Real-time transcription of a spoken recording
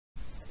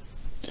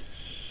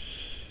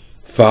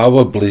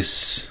Tharwa,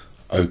 Bliss,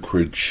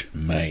 Oakridge,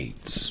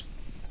 Maids.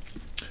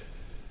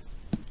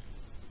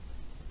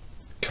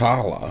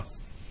 Carla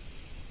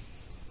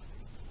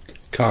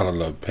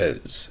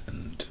Lopez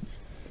and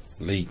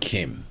Lee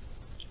Kim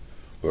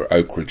were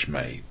Oakridge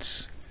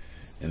maids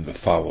in the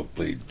Tharwa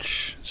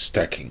Bliss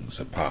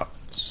Stackings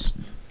apartments.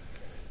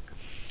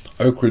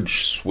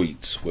 Oakridge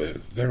suites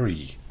were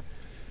very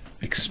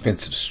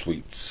expensive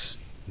suites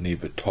near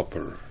the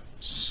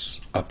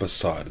upper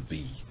side of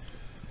the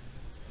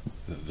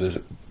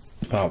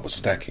Tharwa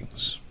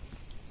Stackings,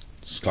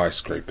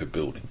 skyscraper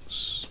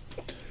buildings,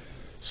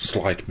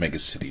 slight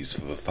megacities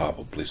for the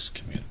Tharwa Bliss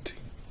community.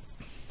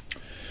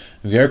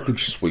 In the Oakridge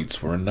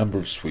suites were a number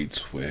of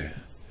suites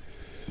where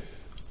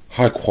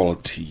high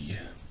quality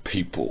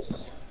people,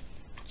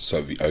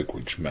 so the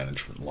Oakridge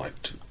management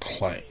liked to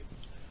claim,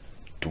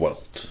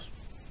 dwelt.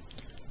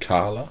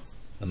 Carla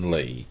and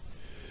Lee,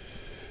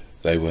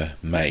 they were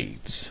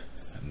maids,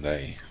 and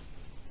they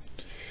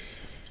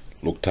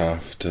looked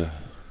after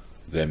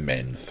their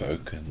men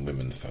folk and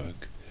women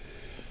folk,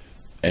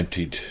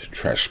 emptied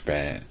trash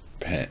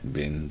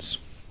bins,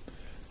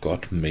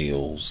 got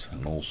meals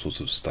and all sorts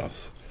of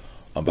stuff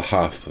on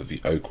behalf of the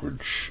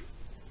Oakridge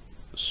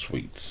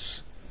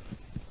Suites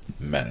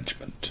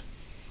management.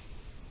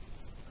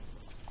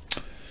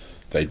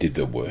 They did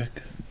their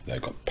work, they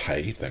got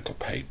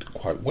paid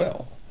quite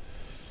well.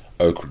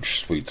 Oakridge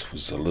Suites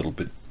was a little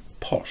bit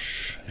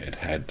posh. It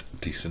had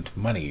decent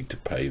money to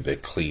pay their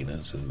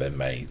cleaners and their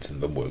maids and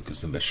the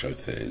workers and their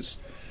chauffeurs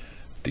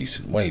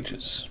decent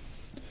wages.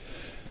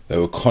 They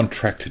were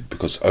contracted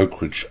because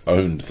Oakridge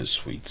owned the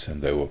suites,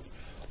 and they were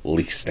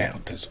leased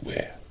out, as it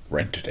were,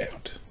 rented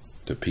out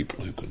to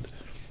people who could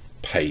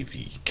pay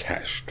the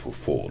cash to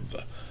afford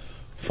the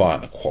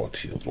finer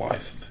quality of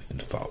life in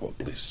Tharwa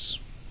Bliss.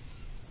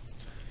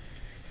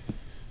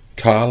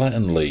 Carla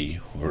and Lee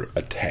were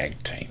a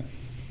tag team.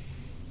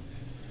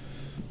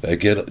 They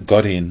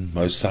got in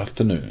most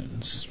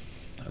afternoons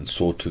and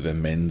saw to their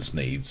men's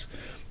needs,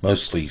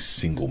 mostly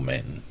single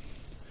men,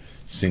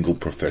 single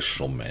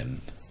professional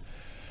men,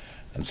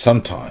 and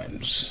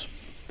sometimes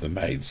the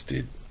maids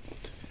did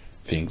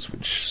things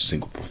which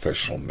single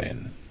professional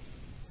men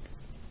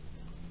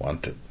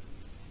wanted.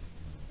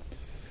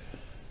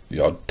 The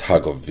odd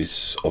tug of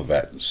this or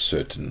that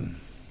certain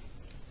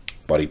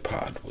body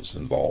part was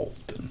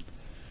involved, and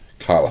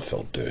Carla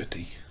felt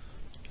dirty,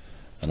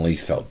 and Lee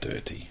felt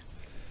dirty.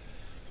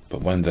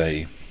 But when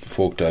they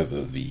forked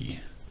over the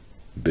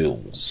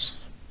bills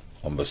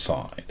on the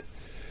side,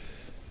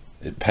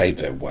 it paid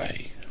their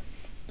way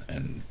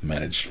and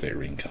managed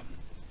their income.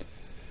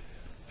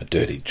 A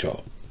dirty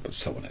job, but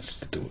someone has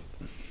to do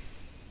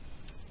it.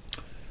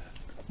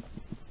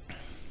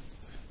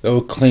 They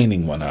were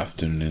cleaning one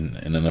afternoon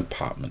in an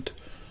apartment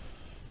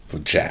for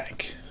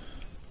Jack,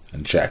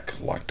 and Jack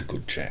liked a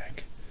good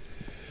Jack.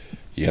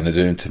 "You gonna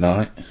do him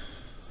tonight?"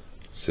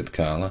 said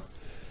Carla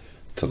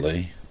to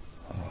Lee.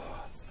 "Oh,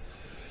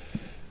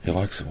 he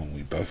likes it when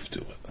we both do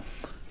it.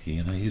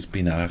 He's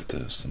been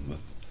after some of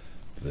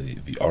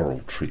the oral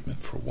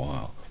treatment for a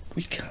while.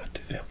 We can't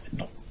do that.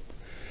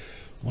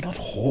 We're not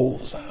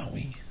whores, are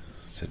we?"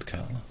 said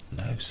Carla.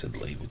 "No," said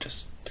Lee. "We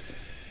just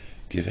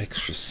give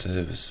extra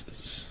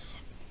services.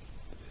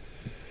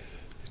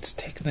 It's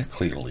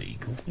technically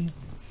legal. We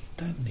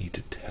don't need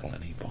to tell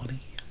anybody."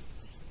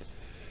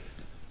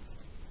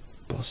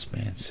 Boss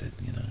man said,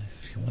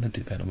 "If you want to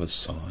do that on the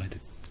side,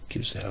 it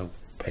gives our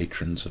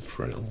patrons a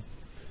thrill.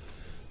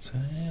 So,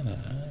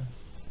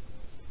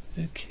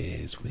 who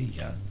cares? We're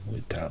young,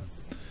 we're dumb,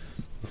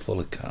 we're full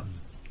of cum."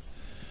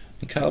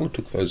 And Carla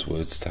took those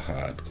words to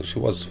heart, because she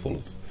was full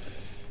of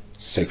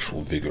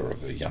sexual vigour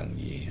of her young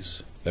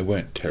years. They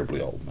weren't terribly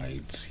old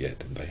maids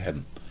yet, and they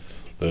hadn't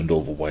learned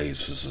all the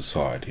ways of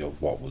society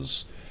of what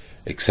was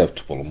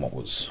acceptable and what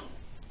was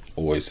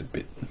always a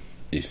bit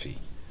iffy.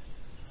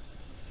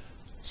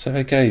 So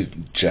they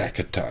gave Jack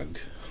a tug,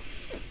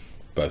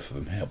 both of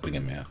them helping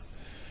him out,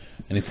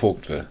 and he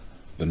forked the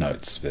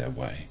notes their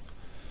way.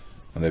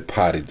 And they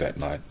partied that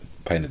night,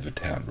 painted the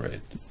town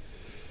red,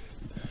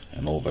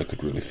 and all they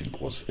could really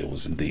think was it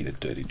was indeed a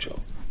dirty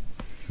job,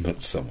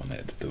 but someone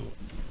had to do it.